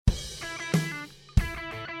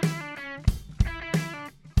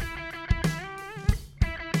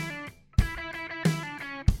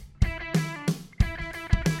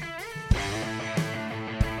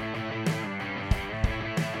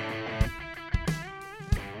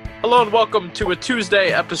Hello and welcome to a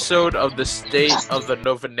Tuesday episode of the State of the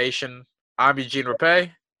Nova Nation. I'm Eugene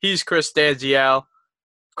Rapay. He's Chris Danziel.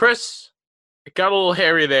 Chris, it got a little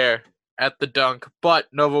hairy there at the dunk, but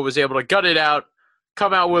Nova was able to gut it out,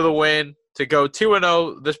 come out with a win to go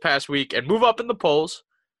 2-0 this past week and move up in the polls.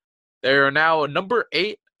 They are now number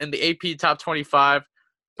 8 in the AP Top 25.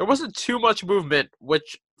 There wasn't too much movement,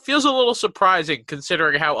 which feels a little surprising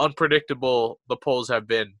considering how unpredictable the polls have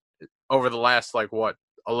been over the last,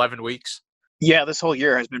 11 weeks. Yeah, this whole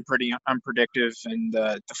year has been pretty unpredictable, and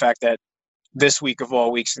the fact that this week of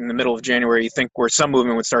all weeks in the middle of January, you think where some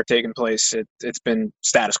movement would start taking place, it's been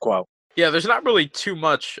status quo. Yeah, there's not really too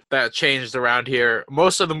much that changed around here.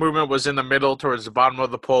 Most of the movement was in the middle towards the bottom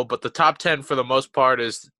of the poll, but the top 10 for the most part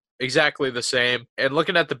is exactly the same. And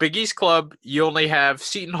looking at the Big East Club, you only have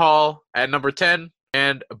Seton Hall at number 10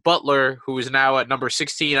 and Butler, who is now at number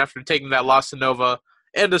 16 after taking that loss to Nova,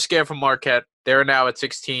 and a scare from Marquette. They're now at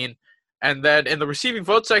 16. And then in the receiving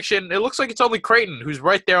vote section, it looks like it's only Creighton who's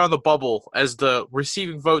right there on the bubble as the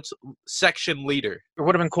receiving votes section leader. It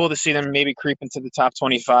would have been cool to see them maybe creep into the top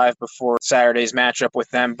 25 before Saturday's matchup with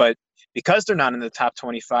them, but because they're not in the top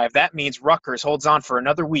 25, that means Rutgers holds on for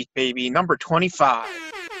another week, baby. Number 25.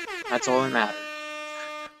 That's all that matters.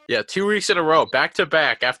 Yeah, 2 weeks in a row,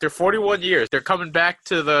 back-to-back. After 41 years, they're coming back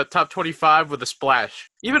to the top 25 with a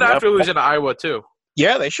splash. Even after losing to Iowa, too.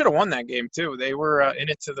 Yeah, they should have won that game, too. They were in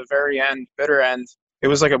it to the very end, bitter end. It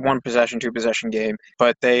was like a one-possession, two-possession game.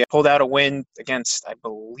 But they pulled out a win against, I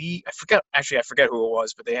forget who it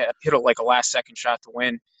was, but they hit a last-second shot to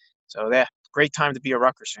win. So, yeah, great time to be a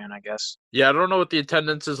Rutgers fan, I guess. Yeah, I don't know what the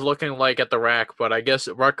attendance is looking like at the rack, but I guess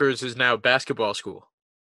Rutgers is now basketball school.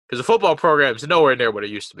 Because the football program is nowhere near what it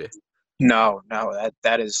used to be. No,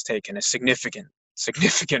 that has taken a significant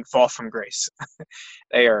fall from grace.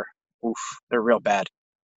 They're real bad.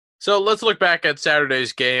 So let's look back at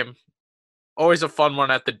Saturday's game. Always a fun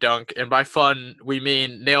one at the dunk. And by fun, we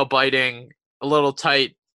mean nail-biting, a little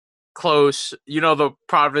tight, close. You know the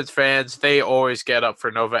Providence fans, they always get up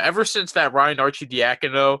for Nova. Ever since that Ryan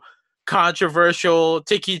Arcidiacono controversial,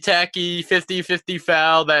 ticky-tacky, 50-50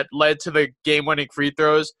 foul that led to the game-winning free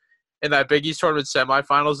throws in that Big East Tournament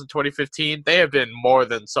semifinals in 2015, they have been more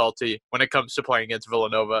than salty when it comes to playing against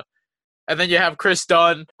Villanova. And then you have Chris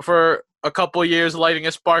Dunn for a couple years lighting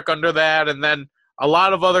a spark under that, and then a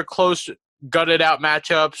lot of other close, gutted-out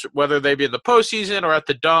matchups, whether they be in the postseason or at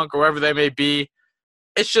the dunk or wherever they may be.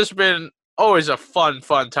 It's just been always a fun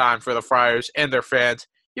time for the Friars and their fans,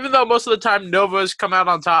 even though most of the time Nova's come out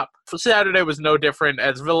on top. Saturday was no different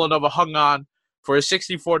as Villanova hung on for a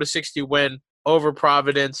 64-60 win over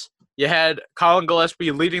Providence. You had Colin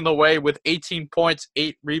Gillespie leading the way with 18 points,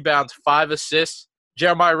 8 rebounds, 5 assists.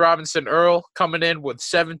 Jeremiah Robinson-Earl coming in with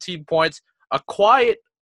 17 points. A quiet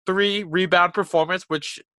 3-rebound performance,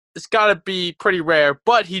 which has got to be pretty rare,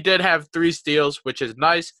 but he did have 3 steals, which is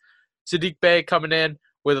nice. Saddiq Bey coming in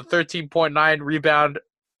with a 13.9 rebound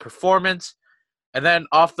performance. And then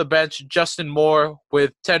off the bench, Justin Moore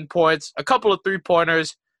with 10 points, a couple of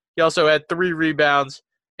 3-pointers. He also had 3 rebounds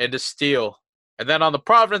and a steal. And then on the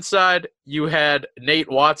Providence side, you had Nate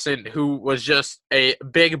Watson, who was just a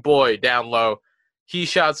big boy down low. He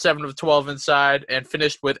shot 7 of 12 inside and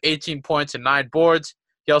finished with 18 points and 9 boards.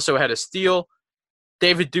 He also had a steal.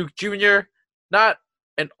 David Duke Jr., not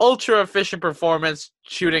an ultra-efficient performance,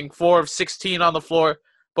 shooting 4 of 16 on the floor,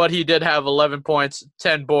 but he did have 11 points,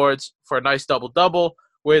 10 boards for a nice double-double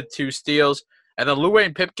with 2 steals. And then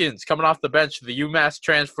Luwane Pipkins coming off the bench, the UMass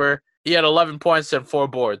transfer. He had 11 points and 4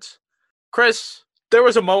 boards. Chris, there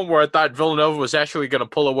was a moment where I thought Villanova was actually going to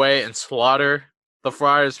pull away and slaughter the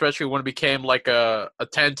Friars, especially when it became like a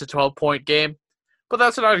 10 to 12 point game. But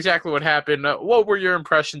that's not exactly what happened. What were your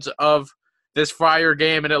impressions of this Friar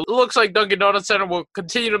game? And it looks like Dunkin' Donuts Center will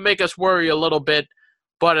continue to make us worry a little bit,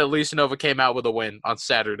 but at least Nova came out with a win on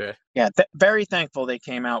Saturday. Yeah, very thankful they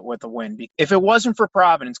came out with a win. If it wasn't for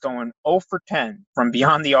Providence going 0 for 10 from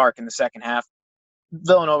beyond the arc in the second half,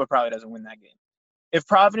 Villanova probably doesn't win that game. If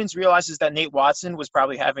Providence realizes that Nate Watson was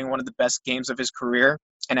probably having one of the best games of his career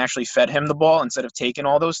and actually fed him the ball instead of taking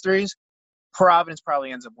all those threes, Providence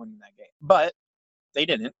probably ends up winning that game. But they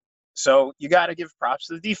didn't. So you got to give props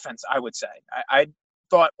to the defense, I would say. I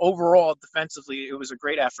thought overall, defensively, it was a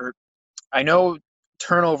great effort. I know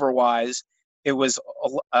turnover-wise, it was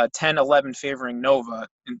 10-11 favoring Nova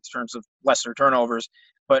in terms of lesser turnovers,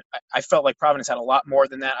 but I felt like Providence had a lot more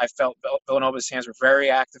than that. I felt Villanova's hands were very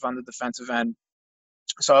active on the defensive end.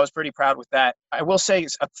 So I was pretty proud with that. I will say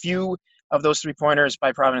a few of those 3-pointers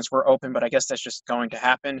by Providence were open, but I guess that's just going to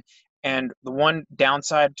happen. And the one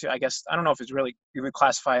downside to, I guess, I don't know if it's really, you would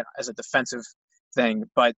classify it as a defensive thing,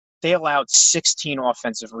 but They allowed 16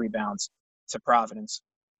 offensive rebounds to Providence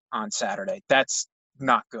on Saturday. That's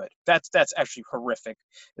not good. That's actually horrific,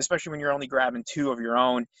 especially when you're only grabbing 2 of your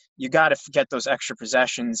own. You got to get those extra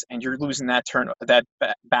possessions, and you're losing that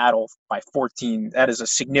battle by 14. That is a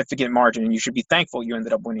significant margin, and you should be thankful you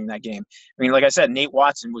ended up winning that game. I mean, like I said, Nate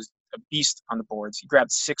Watson was a beast on the boards. He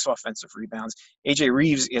grabbed 6 offensive rebounds. AJ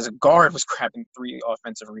Reeves, as a guard, was grabbing 3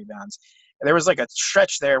 offensive rebounds. And there was like a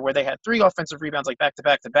stretch there where they had 3 offensive rebounds, like back to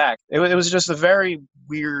back to back. It was just a very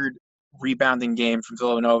weird rebounding game from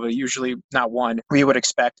Villanova, usually not one we would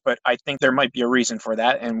expect, but I think there might be a reason for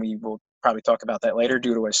that, and we will probably talk about that later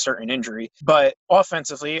due to a certain injury. But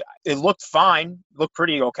offensively, it looked fine, looked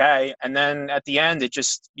pretty okay, and then at the end, it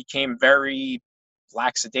just became very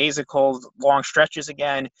lackadaisical, long stretches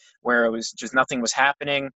again, where it was just nothing was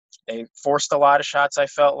happening. They forced a lot of shots, I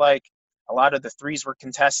felt like. A lot of the threes were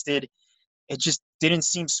contested. It just didn't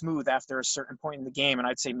seem smooth after a certain point in the game. And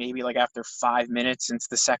I'd say maybe like after 5 minutes into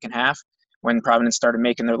the second half, when Providence started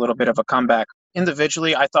making their little bit of a comeback.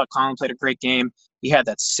 Individually, I thought Colin played a great game. He had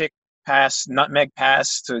that sick pass, nutmeg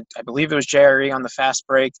pass to, I believe it was JRE on the fast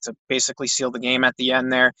break to basically seal the game at the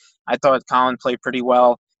end there. I thought Colin played pretty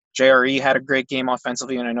well. JRE had a great game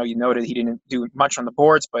offensively, and I know you noted he didn't do much on the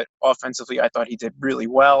boards, but offensively, I thought he did really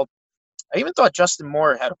well. I even thought Justin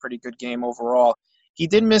Moore had a pretty good game overall. He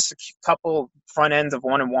did miss a couple front ends of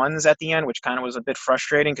 1-on-1s at the end, which kind of was a bit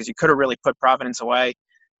frustrating because you could have really put Providence away.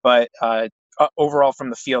 But overall, from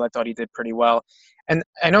the field, I thought he did pretty well. And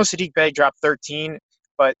I know Saddiq Bey dropped 13,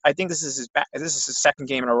 but I think this is his second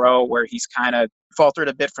game in a row where he's kind of faltered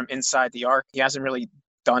a bit from inside the arc. He hasn't really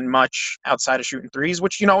done much outside of shooting threes,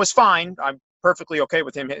 which, is fine. I'm perfectly okay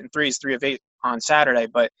with him hitting threes, 3 of 8 on Saturday,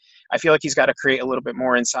 but I feel like he's got to create a little bit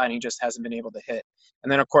more inside, and he just hasn't been able to hit.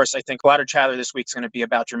 And then, of course, I think a lot of chatter this week is going to be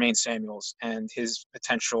about Jermaine Samuels and his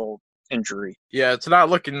potential injury. Yeah, it's not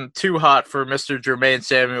looking too hot for Mr. Jermaine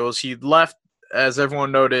Samuels. He left, as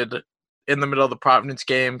everyone noted, in the middle of the Providence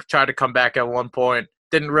game, tried to come back at one point.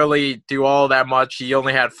 Didn't really do all that much. He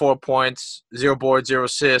only had 4 points, 0 boards, 0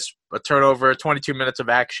 assists, a turnover, 22 minutes of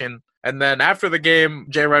action. And then after the game,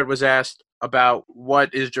 Jay Wright was asked about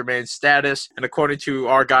what is Jermaine's status. And according to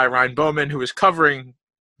our guy, Ryan Bowman, who was covering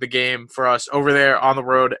the game for us over there on the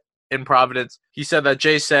road in Providence, he said that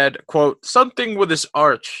Jay said, quote, something with his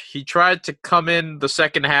arch. He tried to come in the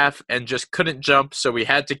second half and just couldn't jump, so we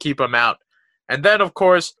had to keep him out. And then, of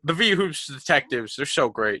course, the V-Hoops detectives, they're so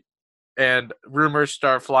great. And rumors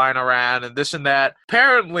start flying around and this and that.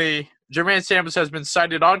 Apparently, Jermaine Samuels has been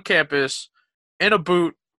sighted on campus in a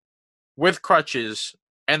boot with crutches,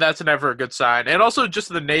 and that's never a good sign. And also just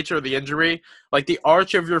the nature of the injury, like the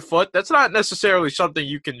arch of your foot, that's not necessarily something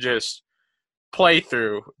you can just play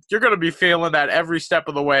through. You're going to be feeling that every step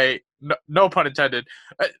of the way. No pun intended.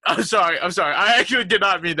 I'm sorry. I actually did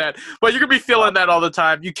not mean that. But you're going to be feeling that all the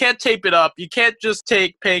time. You can't tape it up. You can't just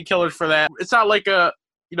take painkillers for that. It's not like a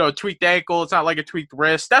tweaked ankle. It's not like a tweaked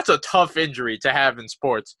wrist. That's a tough injury to have in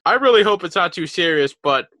sports. I really hope it's not too serious,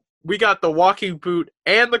 but we got the walking boot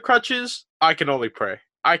and the crutches. I can only pray.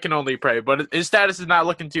 But his status is not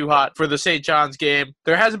looking too hot for the St. John's game.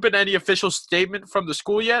 There hasn't been any official statement from the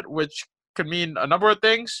school yet, which could mean a number of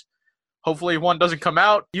things. Hopefully one doesn't come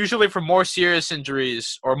out. Usually for more serious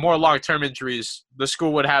injuries or more long-term injuries, the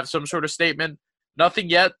school would have some sort of statement. Nothing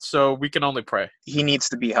yet, so we can only pray. He needs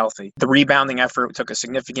to be healthy. The rebounding effort took a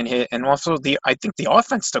significant hit, and also I think the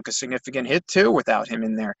offense took a significant hit too without him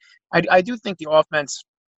in there. I do think the offense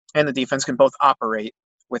and the defense can both operate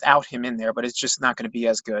without him in there, but it's just not going to be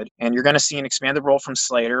as good. And you're going to see an expanded role from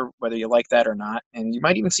Slater, whether you like that or not. And you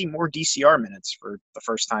might even see more DCR minutes for the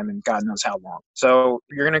first time in God knows how long. So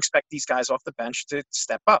you're going to expect these guys off the bench to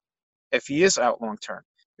step up if he is out long term.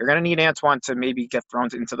 You're going to need Antoine to maybe get thrown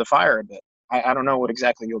into the fire a bit. I don't know what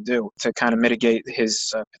exactly you'll do to kind of mitigate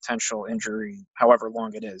his potential injury, however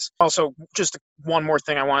long it is. Also, just one more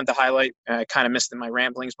thing I wanted to highlight, I kind of missed in my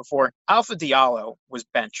ramblings before. Alpha Diallo was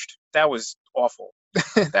benched. That was awful.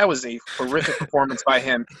 That was a horrific performance by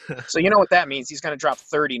him. So you know what that means. He's going to drop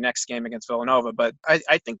 30 next game against Villanova. But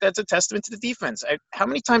I think that's a testament to the defense. How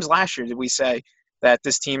many times last year did we say that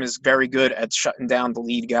this team is very good at shutting down the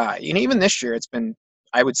lead guy? And even this year, it's been,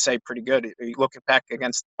 I would say, pretty good. If you look back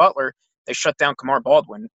against Butler, they shut down Kamar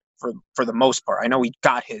Baldwin for the most part. I know he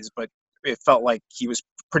got his, but it felt like he was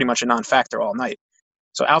pretty much a non-factor all night.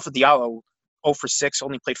 So Alpha Diallo, 0 for 6,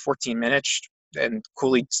 only played 14 minutes, and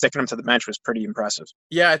Cooley sticking him to the bench was pretty impressive.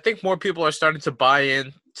 Yeah, I think more people are starting to buy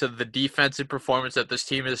in to the defensive performance that this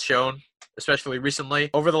team has shown, especially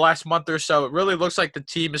recently. Over the last month or so, it really looks like the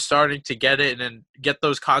team is starting to get it and get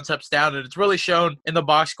those concepts down, and it's really shown in the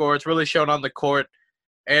box score. It's really shown on the court.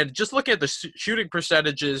 And just looking at the shooting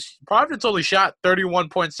percentages, Providence only shot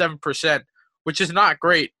 31.7%, which is not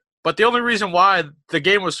great. But the only reason why the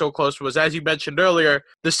game was so close was, as you mentioned earlier,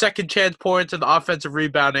 the second chance points and the offensive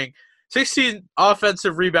rebounding. 16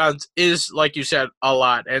 offensive rebounds is, like you said, a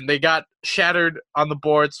lot. And they got shattered on the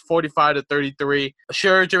boards, 45-33.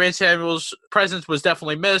 Sure, Jermaine Samuel's presence was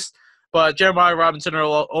definitely missed, but Jeremiah Robinson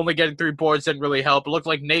only getting 3 boards didn't really help. It looked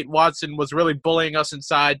like Nate Watson was really bullying us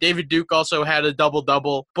inside. David Duke also had a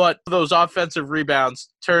double-double, but those offensive rebounds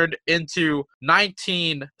turned into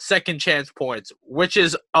 19 second chance points, which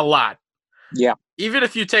is a lot. Yeah. Even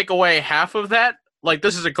if you take away half of that, like,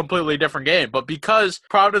 this is a completely different game. But because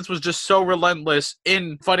Providence was just so relentless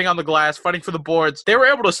in fighting on the glass, fighting for the boards, they were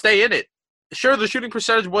able to stay in it. Sure, the shooting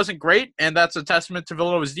percentage wasn't great, and that's a testament to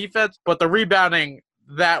Villanova's defense, but the rebounding,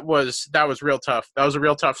 that was real tough. That was a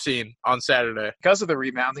real tough scene on Saturday. Because of the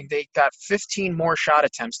rebounding, they got 15 more shot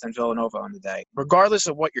attempts than Villanova on the day. Regardless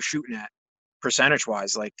of what you're shooting at,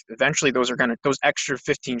 percentage-wise, like, eventually those extra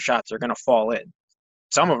 15 shots are gonna fall in.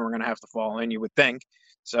 Some of them are gonna have to fall in, you would think.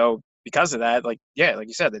 So because of that, like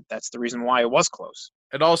you said, that's the reason why it was close.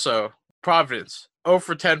 And also, Providence, 0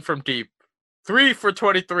 for 10 from deep. 3 for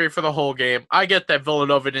 23 for the whole game. I get that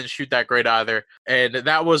Villanova didn't shoot that great either, and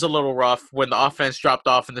that was a little rough when the offense dropped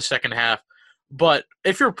off in the second half. But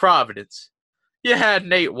if you're Providence, you had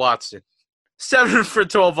Nate Watson, 7 for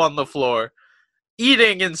 12 on the floor,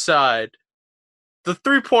 eating inside. The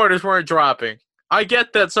three-pointers weren't dropping. I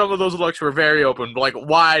get that some of those looks were very open, like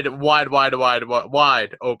wide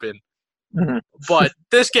open. Mm-hmm. But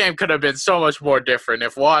this game could have been so much more different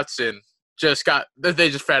if Watson they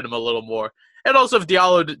just fed him a little more. And also if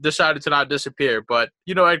Diallo decided to not disappear. But,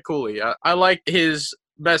 Ed Cooley, I like his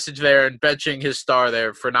message there and benching his star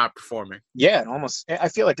there for not performing. Yeah, I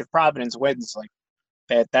feel like if Providence wins, like,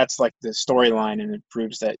 that's like the storyline, and it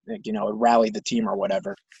proves that, it rallied the team or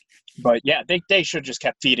whatever. But yeah, they should have just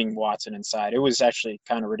kept feeding Watson inside. It was actually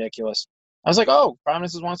kind of ridiculous. I was like, oh,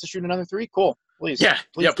 Providence wants to shoot another 3? Cool. Please.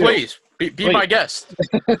 Please. Be my guest.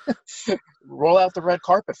 Roll out the red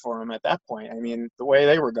carpet for him at that point. I mean, the way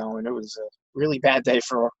they were going, it was a really bad day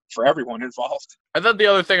for everyone involved. And then the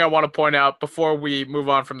other thing I want to point out before we move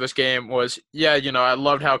on from this game was, I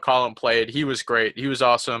loved how Colin played. He was great. He was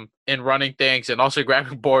awesome in running things and also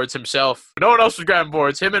grabbing boards himself. No one else was grabbing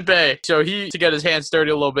boards, him and Bay. So he to get his hands dirty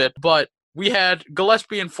a little bit. But we had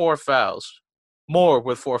Gillespie in 4 fouls. Moore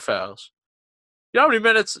with 4 fouls. You know how many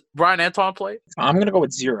minutes Brian Antoine played? I'm going to go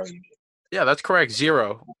with 0. Yeah, that's correct.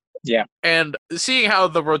 0. Yeah. And seeing how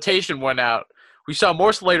the rotation went out, we saw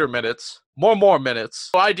more Slater minutes, more minutes.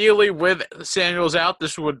 So ideally, with Samuels out,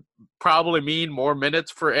 this would probably mean more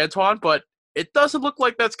minutes for Antoine, but it doesn't look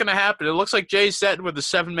like that's going to happen. It looks like Jay's setting with a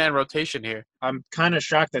 7-man rotation here. I'm kind of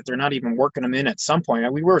shocked that they're not even working him in at some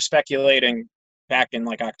point. We were speculating back in,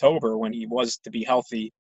 October when he was to be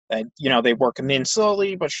healthy that, they work him in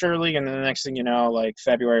slowly but surely, and then the next thing you know,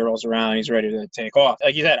 February rolls around and he's ready to take off.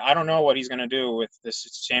 Like you said, I don't know what he's going to do with this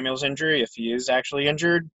Samuels injury, if he is actually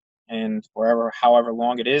injured, and however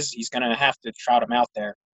long it is, he's going to have to trot him out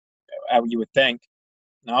there, you would think.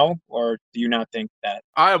 No? Or do you not think that?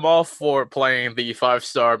 I am all for playing the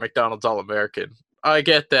 5-star McDonald's All-American. I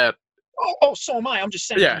get that. Oh, so am I. I'm just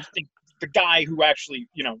saying, yeah. The guy who actually,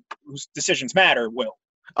 whose decisions matter will.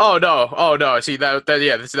 Oh no! See that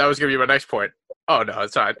was gonna be my next point. Oh no,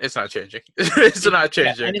 it's not. It's not changing. It's not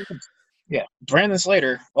changing. Yeah, Brandon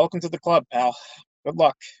Slater, welcome to the club, pal. Good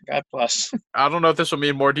luck. God bless. I don't know if this will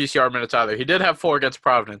mean more DCR minutes either. He did have 4 against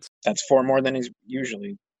Providence. That's 4 more than he's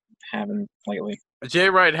usually having lately. Jay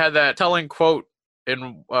Wright had that telling quote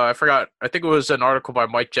in I think it was an article by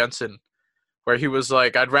Mike Jensen, where he was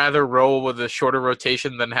like, I'd rather roll with a shorter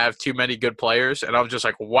rotation than have too many good players. And I was just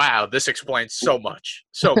like, wow, this explains so much.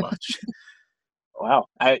 So much. Wow.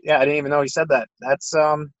 I didn't even know he said that. That's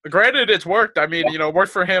granted, it's worked. I mean,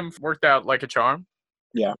 worked for him, worked out like a charm.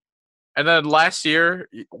 Yeah. And then last year,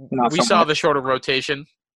 we saw the shorter rotation.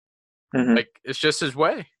 Mm-hmm. It's just his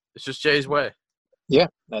way. It's just Jay's way. Yeah,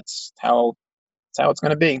 that's how it's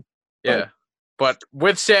going to be. Yeah. But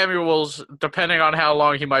with Samuels, depending on how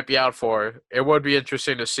long he might be out for, it would be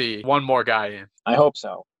interesting to see one more guy in. I hope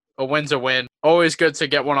so. A win's a win. Always good to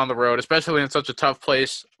get one on the road, especially in such a tough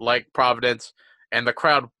place like Providence. And the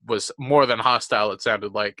crowd was more than hostile, it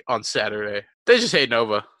sounded like, on Saturday. They just hate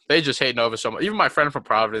Nova. They just hate Nova so much. Even my friend from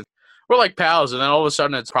Providence, we're like pals, and then all of a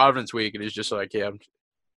sudden it's Providence week, and he's just like, yeah,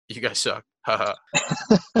 you guys suck. Haha.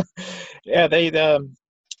 Yeah, they've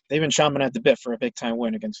been chomping at the bit for a big-time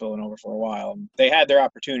win against Villanova for a while. They had their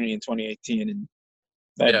opportunity in 2018, and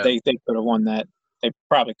they could have won that. They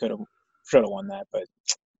probably should have won that, but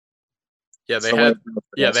Yeah, That's the way to go for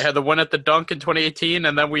they this. had the win at the Dunk in 2018,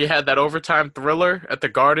 and then we had that overtime thriller at the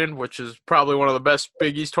Garden, which is probably one of the best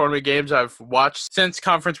Big East tournament games I've watched since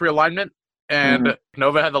conference realignment. Mhm. And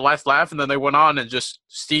Nova had the last laugh, and then they went on and just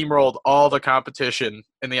steamrolled all the competition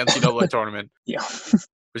in the NCAA tournament, Yeah.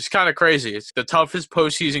 which is kind of crazy. It's the toughest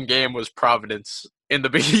postseason game was Providence in the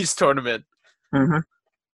Big East tournament. hmm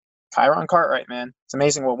Kyron Cartwright, man. It's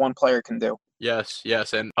amazing what one player can do. Yes,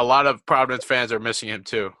 yes, and a lot of Providence fans are missing him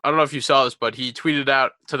too. I don't know if you saw this, but he tweeted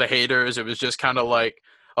out to the haters. It was just kind of like,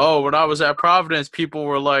 "Oh, when I was at Providence, people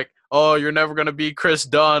were like, oh, you're never gonna be Chris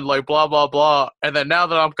Dunn, like blah blah blah." And then now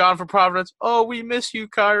that I'm gone from Providence, oh, we miss you,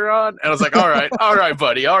 Kyron. And I was like, all right,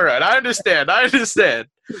 buddy, all right, I understand.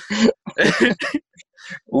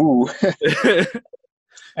 Ooh,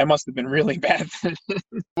 that must have been really bad.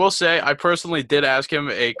 Will say I personally did ask him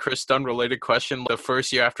a Chris Dunn related question the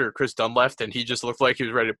first year after Chris Dunn left, and he just looked like he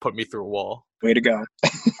was ready to put me through a wall. Way to go.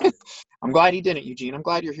 I'm glad he didn't, Eugene. I'm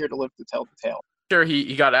glad you're here to live to tell the tale. Sure,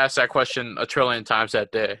 he got asked that question a trillion times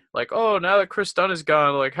that day. Like, oh, now that Chris Dunn is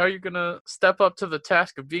gone, like, how are you going to step up to the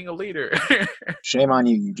task of being a leader? Shame on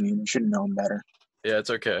you, Eugene. You should have known better. Yeah, it's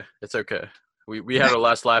okay. It's okay. We had our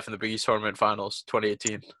last laugh in the Big East Tournament Finals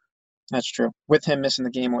 2018. That's true. With him missing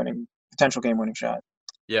the potential game-winning shot.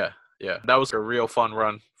 Yeah. That was a real fun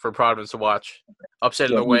run for Providence to watch.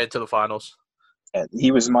 Upsetting their way into the finals. Yeah,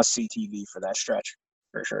 he was must-see TV for that stretch,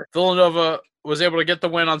 for sure. Villanova was able to get the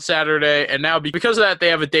win on Saturday, and now because of that, they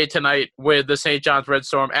have a date tonight with the St. John's Red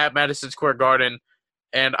Storm at Madison Square Garden.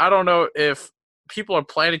 And I don't know if people are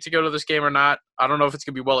planning to go to this game or not. I don't know if it's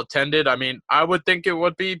going to be well attended. I mean, I would think it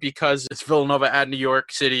would be because it's Villanova at New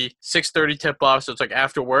York City, 6:30 tip-off, so it's like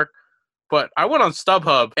after work. But I went on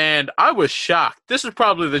StubHub, and I was shocked. This is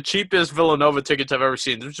probably the cheapest Villanova tickets I've ever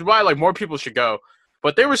seen, which is why more people should go.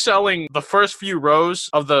 But they were selling the first few rows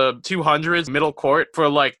of the 200s middle court for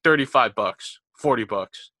like $35, $40.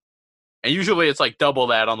 And usually it's like double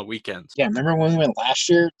that on the weekends. Yeah, remember when we went last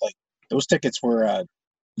year? Like, those tickets were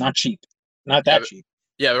not cheap. Not that cheap.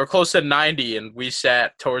 Yeah, they were close to 90, and we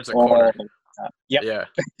sat towards the corner. Yep.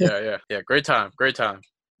 Yeah. Great time. Great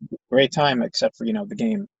time, except for, the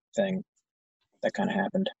game thing that kind of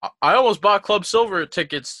happened. I almost bought Club Silver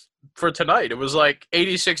tickets for tonight. It was like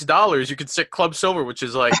 $86. You could sit Club Silver, which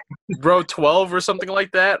is like row 12 or something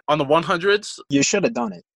like that on the 100s. You should have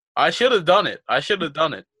done it. I should have done it.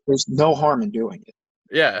 There's no harm in doing it.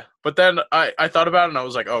 Yeah, but then I thought about it, and I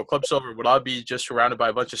was like, oh, Club Silver, would I be just surrounded by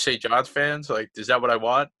a bunch of St. John's fans? Like, is that what I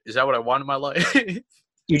want? Is that what I want in my life?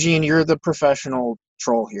 Eugene, you're the professional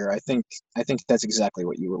troll here. I think that's exactly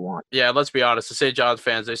what you would want. Yeah, let's be honest. The St. John's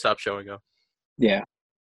fans, they stopped showing up. Yeah.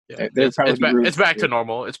 It's back to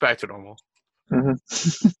normal. It's back to normal.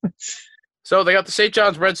 Mm-hmm. So they got the St.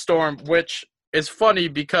 John's Red Storm, which is funny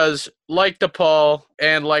because like DePaul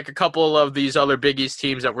and like a couple of these other Big East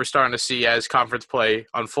teams that we're starting to see as conference play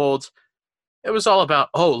unfolds, it was all about,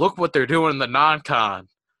 oh, look what they're doing in the non-con.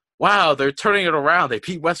 Wow, they're turning it around. They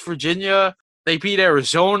beat West Virginia. They beat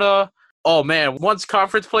Arizona. Oh, man, once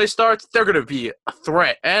conference play starts, they're going to be a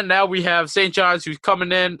threat. And now we have St. John's who's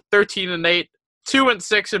coming in 13-8.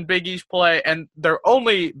 2-6 in Big East play, and their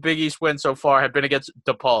only Big East win so far have been against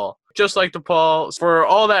DePaul. Just like DePaul, for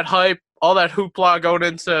all that hype, all that hoopla going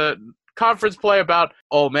into conference play about,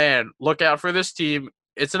 oh man, look out for this team.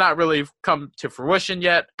 It's not really come to fruition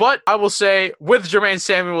yet. But I will say, with Jermaine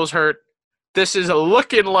Samuels hurt, this is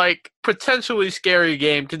looking like potentially scary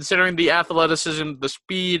game, considering the athleticism, the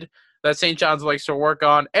speed that St. John's likes to work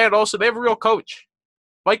on, and also they have a real coach,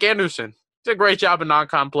 Mike Anderson. Did a great job in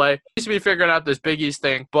non-con play. He seems to be figuring out this Big East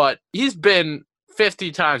thing, but he's been 50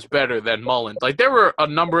 times better than Mullen. Like, there were a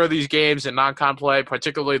number of these games in non-con play,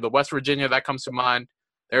 particularly the West Virginia that comes to mind,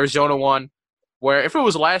 the Arizona one, where if it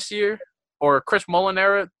was last year or Chris Mullen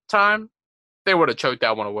era time, they would have choked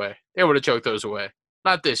that one away. They would have choked those away.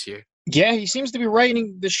 Not this year. Yeah, he seems to be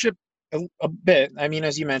righting the ship a bit. I mean,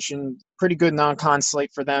 as you mentioned, pretty good non-con slate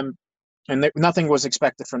for them, and nothing was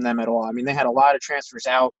expected from them at all. I mean, they had a lot of transfers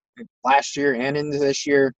out last year and into this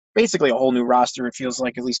year. Basically a whole new roster, it feels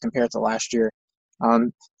like, at least compared to last year.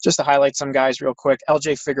 Just to highlight some guys real quick,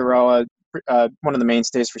 LJ Figueroa, one of the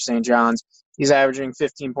mainstays for St. John's. He's averaging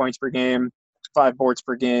 15 points per game, 5 boards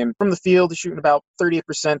per game. From the field, he's shooting about 38%,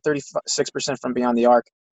 36% from beyond the arc.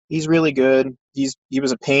 He's really good. He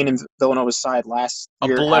was a pain in Villanova's side last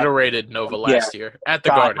year. Obliterated Nova last year at the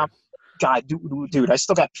Garden. God, dude, I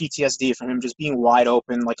still got PTSD from him just being wide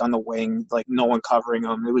open, like on the wing, like no one covering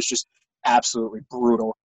him. It was just absolutely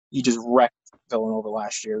brutal. He just wrecked Villanova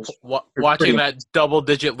last year. Watching that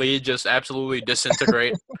double-digit lead just absolutely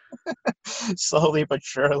disintegrate. Slowly but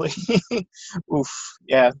surely. Oof.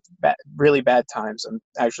 Yeah, really bad times. I'm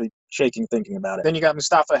actually shaking thinking about it. Then you got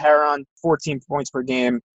Mustafa Heron, 14 points per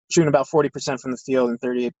game, shooting about 40% from the field and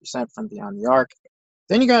 38% from beyond the arc.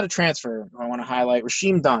 Then you got a transfer I want to highlight,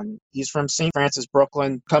 Rasheem Dunn. He's from St. Francis,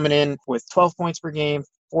 Brooklyn, coming in with 12 points per game,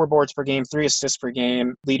 4 boards per game, 3 assists per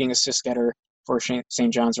game, leading assist getter for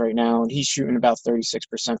St. John's right now. And he's shooting about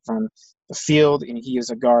 36% from the field, and he is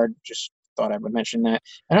a guard. Just thought I would mention that.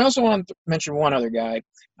 And I also want to mention one other guy.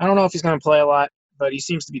 I don't know if he's going to play a lot, but he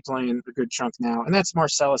seems to be playing a good chunk now, and that's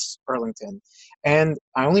Marcellus Burlington. And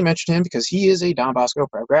I only mentioned him because he is a Don Bosco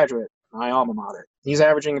Prep graduate, my alma mater. He's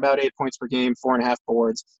averaging about 8 points per game, 4.5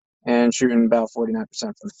 boards, and shooting about 49%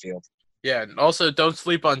 from the field. Yeah, and also don't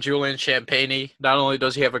sleep on Julian Champagny. Not only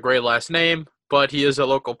does he have a great last name, but he is a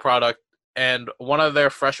local product and one of their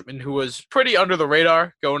freshmen who was pretty under the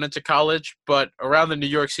radar going into college, but around the New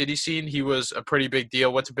York City scene, he was a pretty big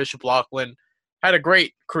deal. Went to Bishop Loughlin, had a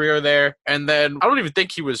great career there, and then I don't even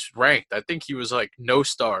think he was ranked. I think he was like no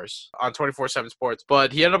stars on 24/7 Sports,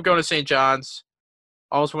 but he ended up going to St. John's.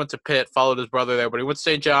 Almost went to Pitt, followed his brother there, but he went to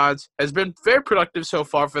St. John's. Has been very productive so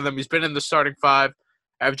far for them. He's been in the starting five,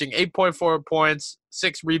 averaging 8.4 points,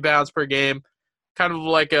 6 rebounds per game. Kind of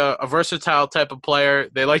like a versatile type of player.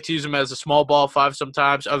 They like to use him as a small ball 5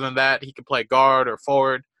 sometimes. Other than that, he can play guard or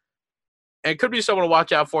forward. And could be someone to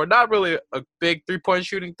watch out for. Not really a big three-point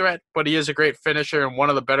shooting threat, but he is a great finisher and one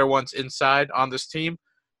of the better ones inside on this team.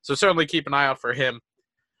 So certainly keep an eye out for him.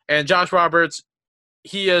 And Josh Roberts,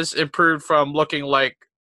 he has improved from looking like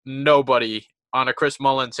nobody on a Chris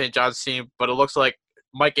Mullin St. John's team, but it looks like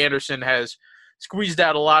Mike Anderson has squeezed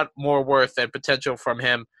out a lot more worth and potential from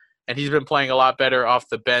him, and he's been playing a lot better off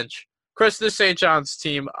the bench. Chris, this St. John's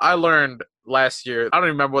team, I learned last year, I don't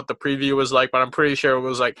even remember what the preview was like, but I'm pretty sure it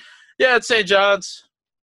was like, yeah, it's St. John's.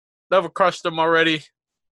 They've crushed them already.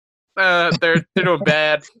 They're doing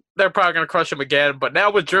bad. They're probably going to crush them again. But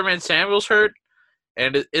now with Jermaine Samuels hurt,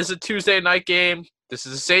 and it is a Tuesday night game, this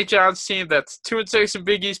is a St. John's team that's 2-6 in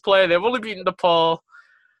Big East play. They've only beaten DePaul.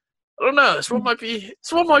 I don't know. This one might be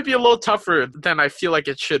a little tougher than I feel like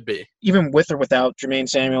it should be. Even with or without Jermaine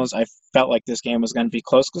Samuels, I felt like this game was going to be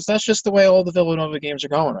close because that's just the way all the Villanova games are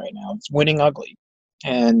going right now. It's winning ugly.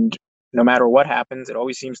 And no matter what happens, it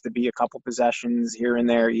always seems to be a couple possessions here and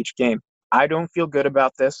there each game. I don't feel good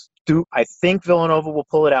about this. I think Villanova will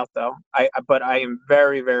pull it out, though. But I am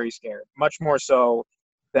very, very scared. Much more so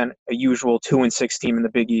than a usual 2-6 team in the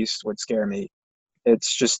Big East would scare me.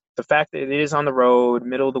 It's just the fact that it is on the road,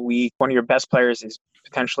 middle of the week, one of your best players is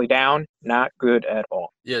potentially down, not good at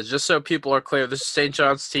all. Yeah, just so people are clear, this is St.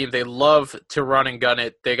 John's team. They love to run and gun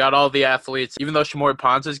it. They got all the athletes. Even though Shamoy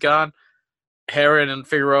Pons is gone, Heron and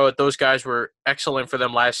Figueroa, those guys were excellent for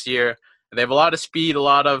them last year. And they have a lot of speed, a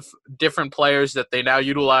lot of different players that they now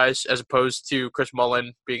utilize as opposed to Chris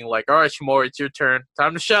Mullin being like, all right, Shamoy, it's your turn.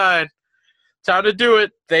 Time to shine. Time to do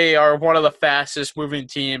it. They are one of the fastest moving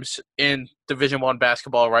teams in Division I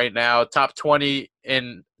basketball right now. Top 20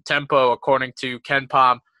 in tempo, according to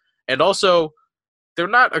KenPom. And also, they're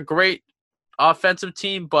not a great offensive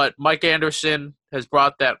team, but Mike Anderson has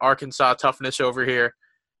brought that Arkansas toughness over here.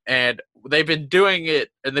 And they've been doing it,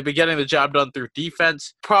 and they've been getting the job done through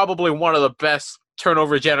defense. Probably one of the best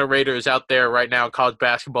turnover generators out there right now in college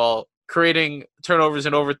basketball, creating turnovers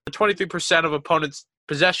in over 23% of opponents'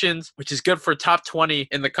 possessions, which is good for top 20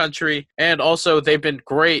 in the country. And also, they've been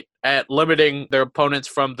great at limiting their opponents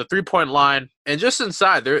from the three-point line and just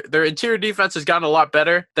inside. Their interior defense has gotten a lot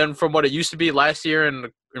better than from what it used to be last year and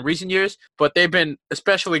in recent years, but they've been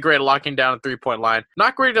especially great at locking down a three-point line.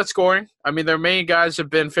 Not great at scoring. I mean, their main guys have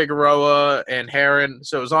been Figueroa and Heron,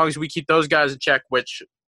 so as long as we keep those guys in check, which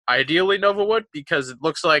ideally Nova would, because it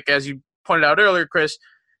looks like, as you pointed out earlier, Chris,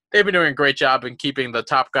 they've been doing a great job in keeping the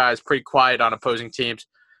top guys pretty quiet on opposing teams.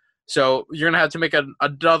 So you're going to have to make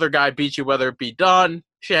another guy beat you, whether it be Dunn,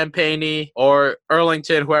 Champagny, or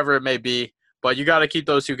Earlington, whoever it may be. But you got to keep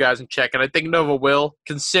those two guys in check. And I think Nova will,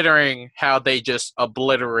 considering how they just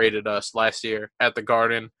obliterated us last year at the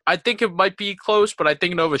Garden. I think it might be close, but I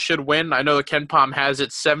think Nova should win. I know that KenPom has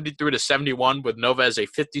it 73-71 with Nova as a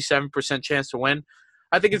 57% chance to win.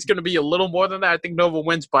 I think it's going to be a little more than that. I think Nova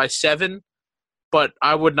wins by 7, but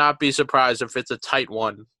I would not be surprised if it's a tight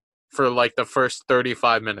one for like the first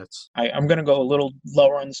 35 minutes. I'm going to go a little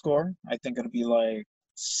lower on the score. I think it'll be like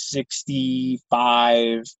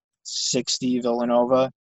 65-60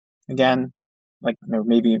 Villanova again, like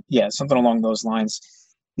maybe something along those lines.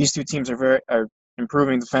 These two teams are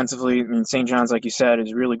improving defensively. I mean, St. John's, like you said,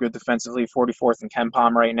 is really good defensively, 44th in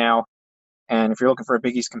KenPom right now. And if you're looking for a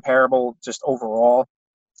Big East comparable, just overall,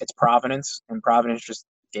 it's Providence, and Providence just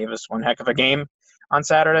gave us one heck of a game on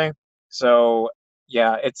Saturday. So,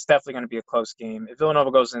 yeah, it's definitely going to be a close game. If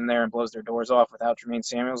Villanova goes in there and blows their doors off without Jermaine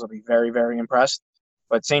Samuels, I'll be very, very impressed.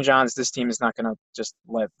 But St. John's, this team is not going to just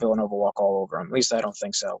let Villanova walk all over them. At least I don't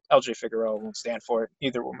think so. LJ Figueroa won't stand for it.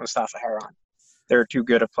 Neither will Mustafa Heron. They're too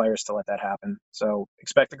good of players to let that happen. So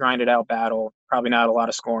expect a grinded out battle. Probably not a lot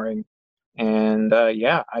of scoring. And,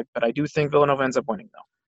 but I do think Villanova ends up winning, though.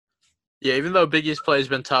 Yeah, even though Big East play has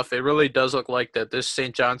been tough, it really does look like that this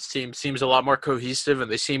St. John's team seems a lot more cohesive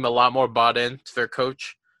and they seem a lot more bought in to their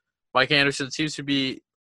coach. Mike Anderson seems to be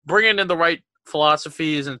bringing in the right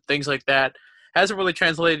philosophies and things like that. Hasn't really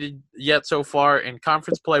translated yet so far in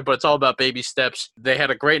conference play, but it's all about baby steps. They had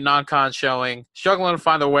a great non-con showing, struggling to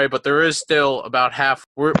find their way, but there is still about half.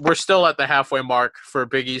 We're still at the halfway mark for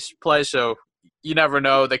Big East play, so you never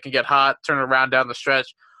know. They can get hot, turn it around down the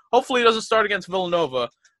stretch. Hopefully it doesn't start against Villanova,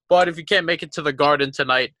 but if you can't make it to the Garden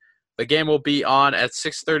tonight, the game will be on at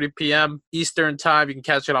 6:30 p.m. Eastern time. You can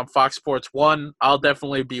catch it on Fox Sports 1. I'll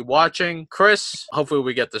definitely be watching. Chris, hopefully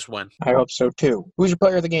we get this win. I hope so, too. Who's your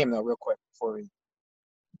player of the game, though, real quick, before we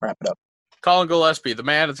wrap it up? Colin Gillespie, the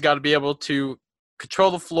man has got to be able to control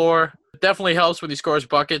the floor. It definitely helps when he scores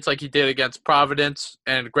buckets like he did against Providence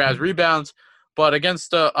and grabs rebounds. But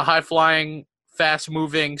against a high-flying,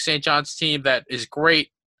 fast-moving St. John's team that is great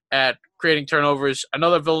at creating turnovers. I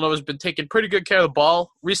know that Villanova's been taking pretty good care of the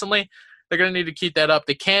ball recently. They're going to need to keep that up.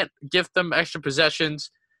 They can't gift them extra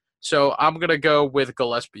possessions. So I'm going to go with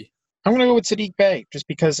Gillespie. I'm going to go with Sadiq Bey just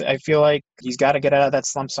because I feel like he's got to get out of that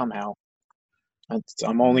slump somehow.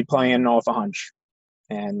 I'm only playing off a hunch.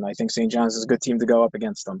 And I think St. John's is a good team to go up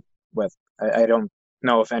against them with. I don't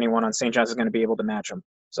know if anyone on St. John's is going to be able to match him.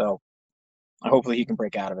 So hopefully he can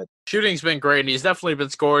break out of it. Shooting's been great, and he's definitely been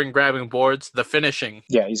scoring, grabbing boards. The finishing.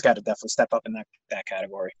 Yeah, he's got to definitely step up in that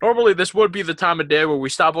category. Normally, this would be the time of day where we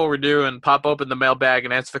stop what we're doing and pop open the mailbag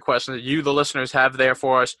and answer the questions that you, the listeners, have there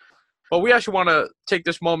for us. But we actually want to take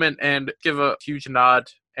this moment and give a huge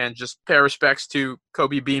nod and just pay respects to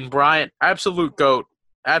Kobe Bean Bryant. Absolute GOAT.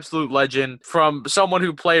 Absolute legend, from someone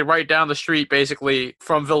who played right down the street, basically,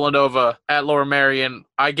 from Villanova at Lower Merion.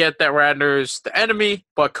 I get that Radnor's the enemy,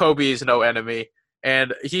 but Kobe is no enemy.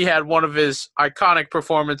 And he had one of his iconic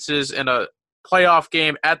performances in a playoff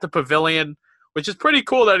game at the Pavilion, which is pretty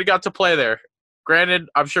cool that he got to play there. Granted,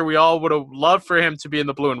 I'm sure we all would have loved for him to be in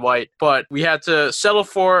the blue and white, but we had to settle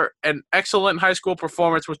for an excellent high school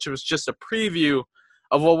performance, which was just a preview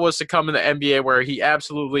of what was to come in the NBA, where he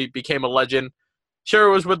absolutely became a legend. Sure,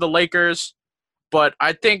 it was with the Lakers, but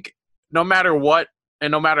I think no matter what,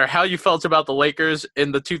 and no matter how you felt about the Lakers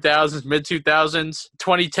in the 2000s, mid-2000s,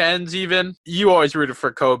 2010s even, you always rooted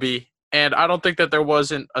for Kobe. And I don't think that there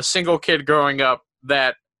wasn't a single kid growing up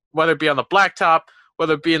that, whether it be on the blacktop,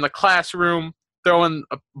 whether it be in the classroom, throwing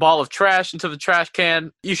a ball of trash into the trash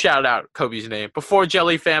can, you shout out Kobe's name. Before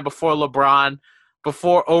Jelly Fan, before LeBron,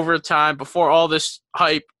 before overtime, before all this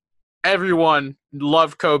hype, everyone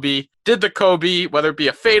loved Kobe, did the Kobe, whether it be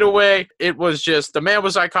a fadeaway. It was just, the man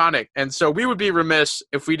was iconic. And so we would be remiss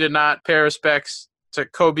if we did not pay respects to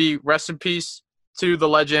Kobe, rest in peace, to the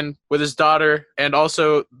legend, with his daughter, and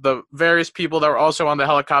also the various people that were also on the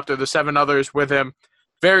helicopter, the 7 others with him.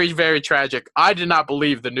 Very, very tragic. I did not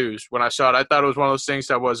believe the news when I saw it. I thought it was one of those things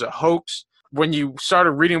that was a hoax. When you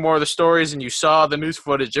started reading more of the stories and you saw the news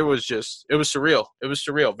footage, it was surreal. It was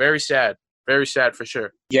surreal. Very sad. Very sad for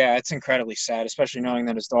sure. Yeah, it's incredibly sad, especially knowing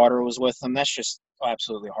that his daughter was with him. That's just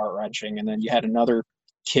absolutely heart-wrenching. And then you had another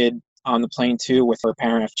kid on the plane too with her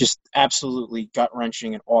parent. Just absolutely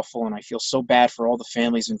gut-wrenching and awful. And I feel so bad for all the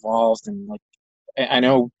families involved. And like, I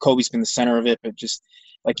know Kobe's been the center of it, but just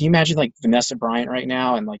like, can you imagine like Vanessa Bryant right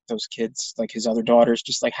now and like those kids, like his other daughters,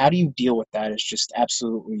 just like, how do you deal with that? It's just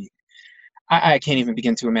absolutely, I can't even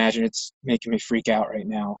begin to imagine. It's making me freak out right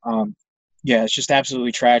now. Yeah, it's just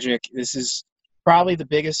absolutely tragic. This is probably the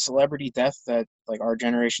biggest celebrity death that like our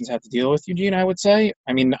generations have to deal with, Eugene, I would say.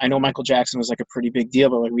 I mean, I know Michael Jackson was like a pretty big deal,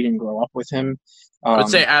 but like we didn't grow up with him. I would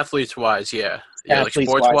say athletes-wise, yeah. Yeah, like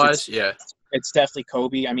sports-wise, yeah. It's definitely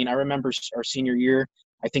Kobe. I mean, I remember our senior year,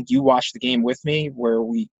 I think you watched the game with me where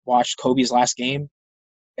we watched Kobe's last game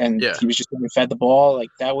and he was just getting fed the ball. Like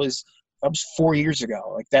that was 4 years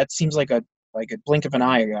ago. Like that seems like a blink of an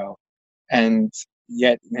eye ago. And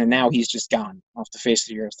now he's just gone off the face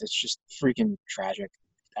of the earth. It's just freaking tragic.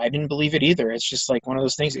 I didn't believe it either. It's just like one of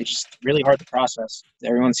those things. It's just really hard to process.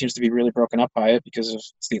 Everyone seems to be really broken up by it because of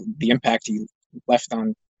the impact he left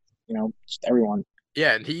on, just everyone.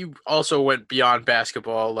 Yeah, and he also went beyond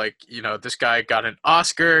basketball. Like, this guy got an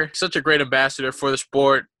Oscar, such a great ambassador for the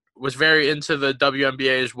sport, was very into the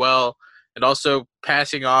WNBA as well, and also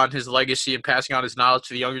passing on his legacy and passing on his knowledge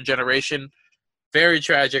to the younger generation. very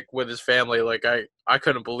tragic with his family. Like I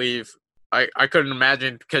couldn't believe, I couldn't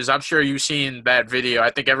imagine, because I'm sure you've seen that video.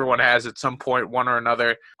 I think everyone has at some point, one or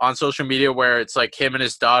another, on social media, where it's like him and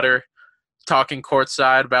his daughter talking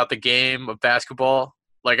courtside about the game of basketball.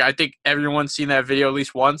 Like, I think everyone's seen that video at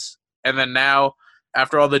least once. And then now,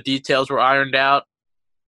 after all the details were ironed out,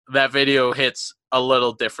 that video hits a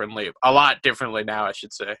little differently. A lot differently now, I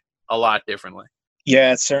should say. A lot differently.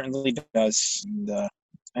 Yeah, it certainly does.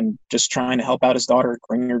 And just trying to help out his daughter,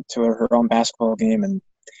 bring her to her own basketball game. And,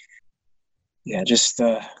 yeah, just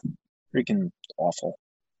freaking awful.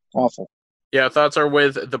 Awful. Yeah, thoughts are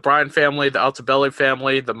with the Bryan family, the Altobelli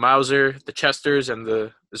family, the Mauser, the Chesters, and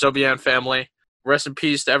the Zobian family. Rest in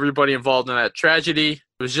peace to everybody involved in that tragedy.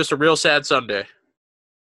 It was just a real sad Sunday.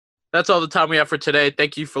 That's all the time we have for today.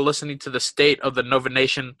 Thank you for listening to the State of the Nova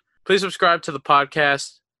Nation. Please subscribe to the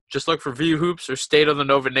podcast. Just look for View Hoops or State of the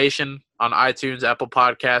Nova Nation on iTunes, Apple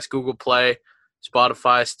Podcasts, Google Play,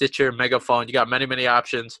 Spotify, Stitcher, Megaphone. You got many, many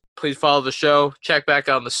options. Please follow the show. Check back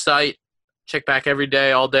on the site. Check back every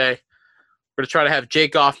day, all day. We're going to try to have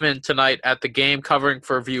Jake Goffman tonight at the game covering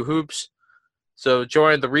for View Hoops. So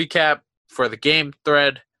join the recap for the game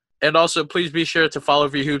thread. And also, please be sure to follow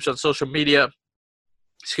View Hoops on social media.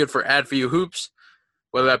 It's good for @ViewHoops,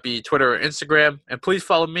 whether that be Twitter or Instagram. And please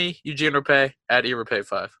follow me, Eugene Rapay,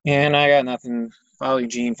 @ERapay5. And I got nothing. Follow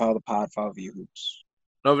Eugene, follow the pod, follow View Hoops.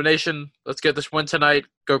 Nova Nation, let's get this win tonight.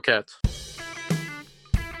 Go Cats.